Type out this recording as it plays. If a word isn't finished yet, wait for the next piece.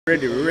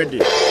Ready, we're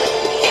ready.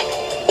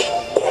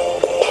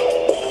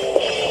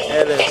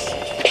 Ellis.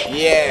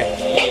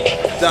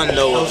 Yeah. Done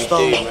know what we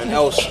do, man.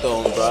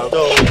 L-Stone, bro.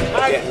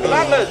 Get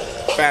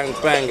me. Bang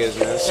bangers,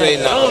 man.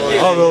 Say nothing.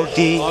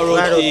 R.O.D.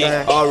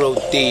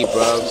 R.O.D,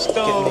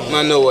 bro.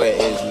 Man know what it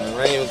is, man.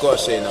 I ain't even gotta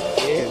say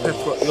nothing. Yeah.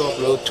 Pepper up your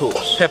Real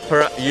talks.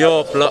 Pepper up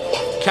your block.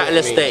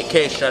 Catalyst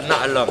staycation,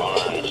 not alone.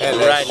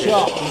 Right.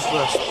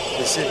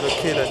 the silver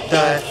killer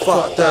die.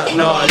 Fuck that,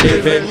 now I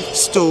live in.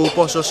 Still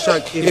boss or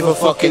shank if a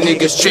fucking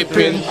nigga's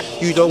tripping.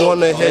 You don't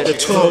wanna hear the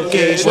 12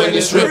 gauge when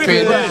it's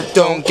ripping.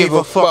 Don't give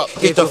a fuck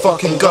if the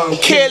fucking gun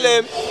kill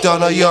him.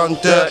 Done a young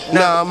dirt,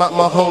 now I'm at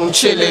my home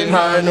chilling.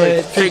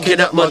 Paranoid, thinking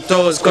that my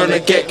door's gonna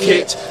get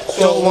kicked.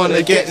 Don't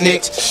wanna get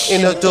nicked.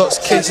 In the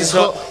dots, case is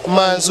hot,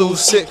 mine's all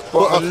sick.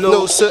 But I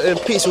know certain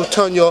piece will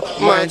turn your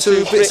mind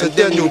to bits, and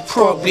then you'll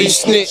probably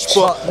snitch.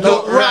 But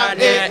look right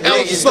there,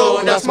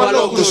 L.Stone, that's my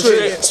local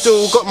street.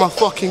 Still got my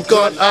fucking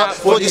gun out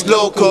for these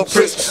local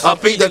pricks. I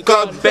beat the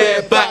gun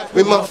bareback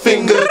with my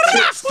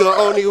fingertips. The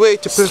only way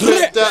to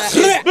prevent that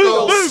is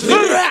go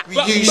slip.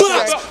 We use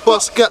stacks,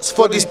 bust gats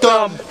for these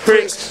dumb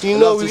pricks. You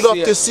know we love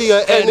to see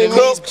our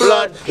enemies'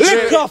 blood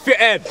drip. Off your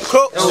head.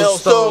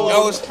 L.Stone,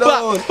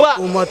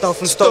 all my dough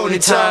from Stony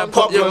Town.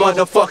 Pop your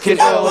motherfucking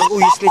L. All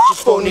you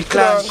snitches, phony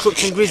clowns,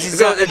 crooks and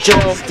grizzlies out of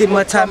jail. Did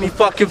my time, he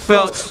fucking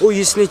felt. All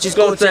you snitches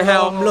go to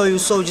hell. Loyal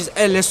soldiers,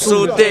 LS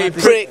all day.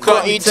 Prick,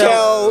 can't you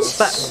tell?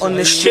 Back on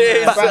the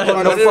shit, back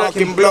on the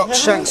fucking block.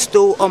 Shank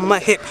still on my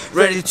hip,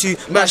 ready to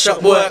mash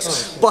up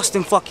works.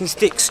 Busting fucking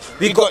sticks,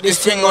 We got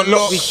this thing on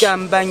lock. we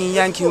gang banging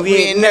Yankee, we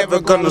ain't never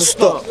gonna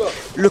stop.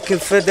 Looking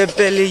for the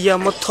belly,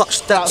 I'ma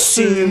touch that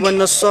soon. When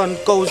the sun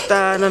goes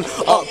down and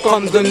up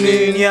comes the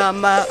moon. Yeah,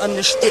 I'm out on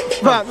the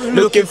strip,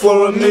 looking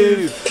for a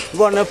move.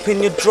 Run up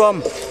in your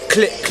drum,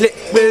 click, click,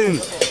 boom.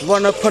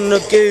 Run up on the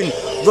goon,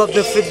 rub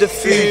the for the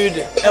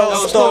food.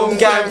 L.Stone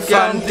gang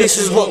fam, this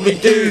is what we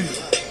do.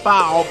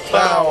 Bow,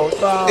 bow,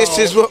 bow. This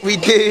is what we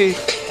do.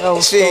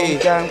 L.Stone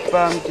gang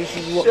fam, this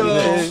is what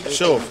we do.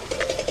 Sure.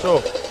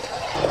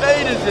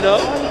 Ladies, you know.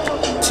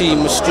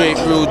 Team of straight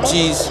real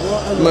G's.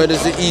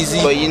 Murders are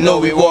easy, but you know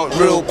we want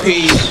real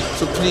peace.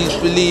 So please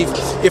believe,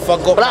 if I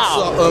got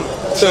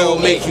something, it'll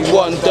make you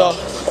wonder.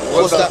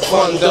 What's that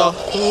thunder?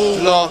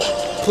 Nah,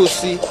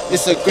 pussy,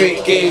 it's a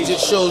great gauge. It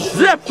shows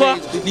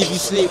leave you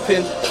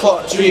sleeping,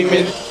 part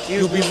dreaming.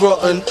 You'll be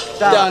rotten,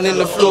 down in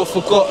the floor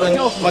forgotten.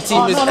 My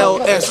team is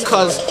LS,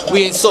 cuz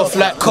we ain't soft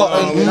like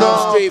cotton.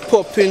 Straight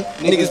popping,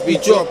 niggas be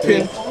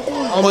dropping.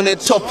 On their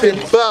topping,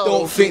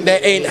 don't think they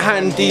ain't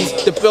handies.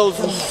 The bells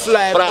will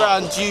fly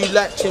around you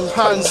like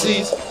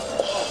chimpanzees.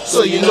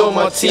 So you know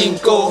my team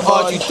go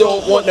hard. You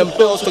don't want them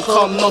bells to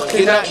come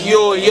knocking at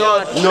your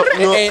yard.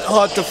 It ain't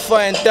hard to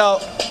find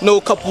out. Know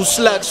a couple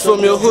slags from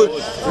your hood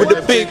with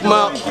a big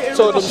mouth.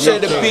 Told them share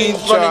the beans,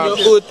 running your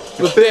hood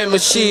with bare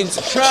machines,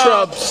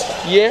 shrubs.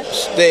 Yeah,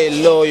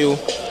 stay loyal.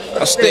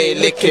 I stay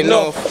licking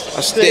off,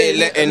 I stay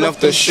letting off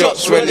the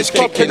shots when it's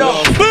kicking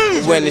off.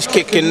 When it's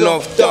kicking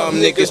off, dumb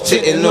niggas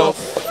titting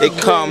off. They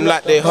come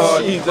like they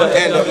hard,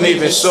 end up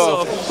moving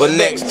soft. But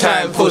next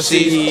time,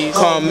 pussy,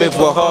 come with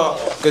a heart.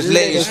 Cause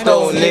laying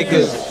stone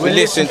niggas, we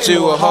listen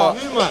to a heart.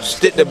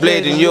 Stick the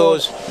blade in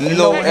yours,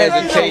 no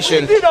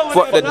hesitation.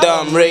 Fuck the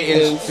dumb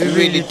ratings, we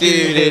really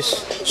do this.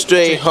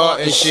 Straight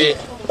heart and shit,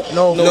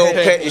 no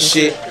petty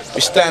shit. We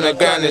stand our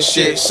ground and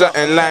shit,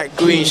 something like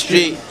Green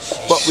Street.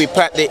 But we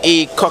pack the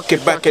E, cock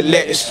it back and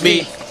let it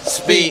speak.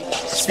 Speak,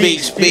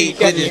 speak, speak,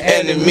 let these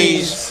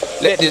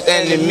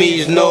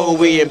enemies know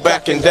we ain't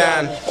backing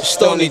down.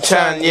 Stony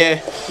Town,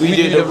 yeah, we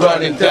do the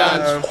running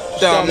down.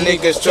 Dumb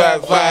niggas try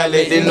to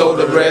violate, they know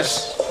the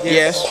rest.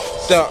 Yes,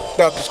 duck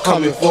is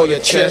coming for your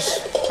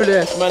chest.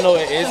 Man, know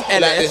it is.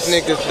 Like these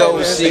niggas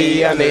don't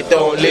see and they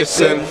don't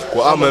listen.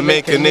 Well, I'ma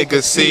make a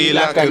nigga see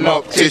like an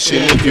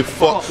optician. If you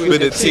fuck with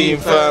the team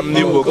fam,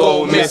 you will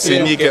go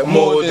missing. You get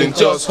more than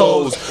just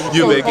hoes.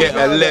 You will get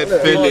a lead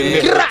filling.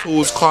 If the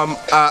tools come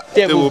out,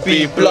 there will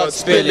be blood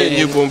spilling.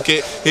 You won't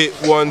get hit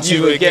once,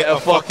 you will get a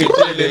fucking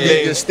drilling.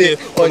 Laying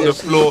stiff on the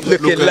floor,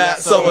 looking like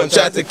someone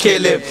tried to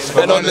kill him.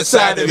 And on the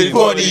side of his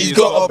body, he's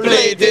got a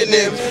blade in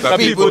him. That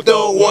people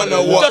don't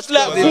wanna watch,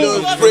 but they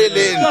look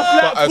thrilling.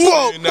 But as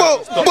soon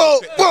as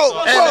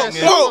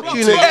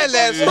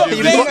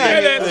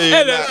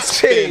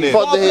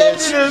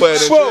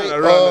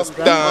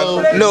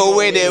no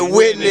way they're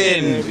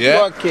winning.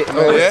 Yeah,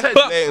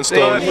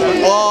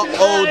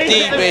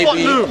 R.O.D,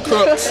 baby.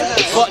 Crooks.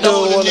 Fuck the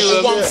whole of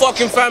you. One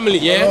fucking family,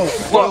 yeah?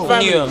 Fuck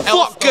family.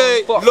 Fuck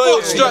gay,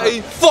 loyal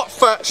strategy, fuck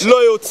facts,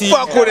 loyalty,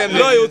 Fuck with them.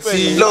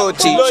 loyalty,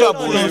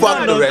 Trouble.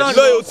 Fuck the rest.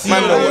 loyalty.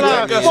 Man,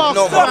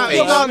 know my face.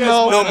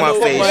 Know my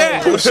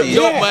face. Pussy.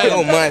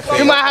 Know my face.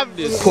 You might have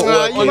Put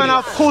work you in might it.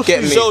 have pussy.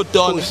 Get me. So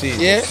done. Pussy.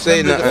 Yeah?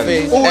 Say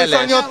nothing. Always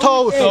on your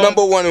toes.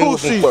 Number one in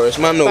Wolfen Forest.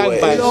 Man, know what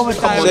it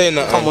is. Say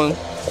nothing. Come on.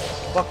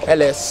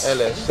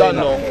 LS. Don't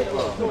know.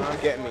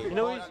 Get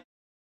me.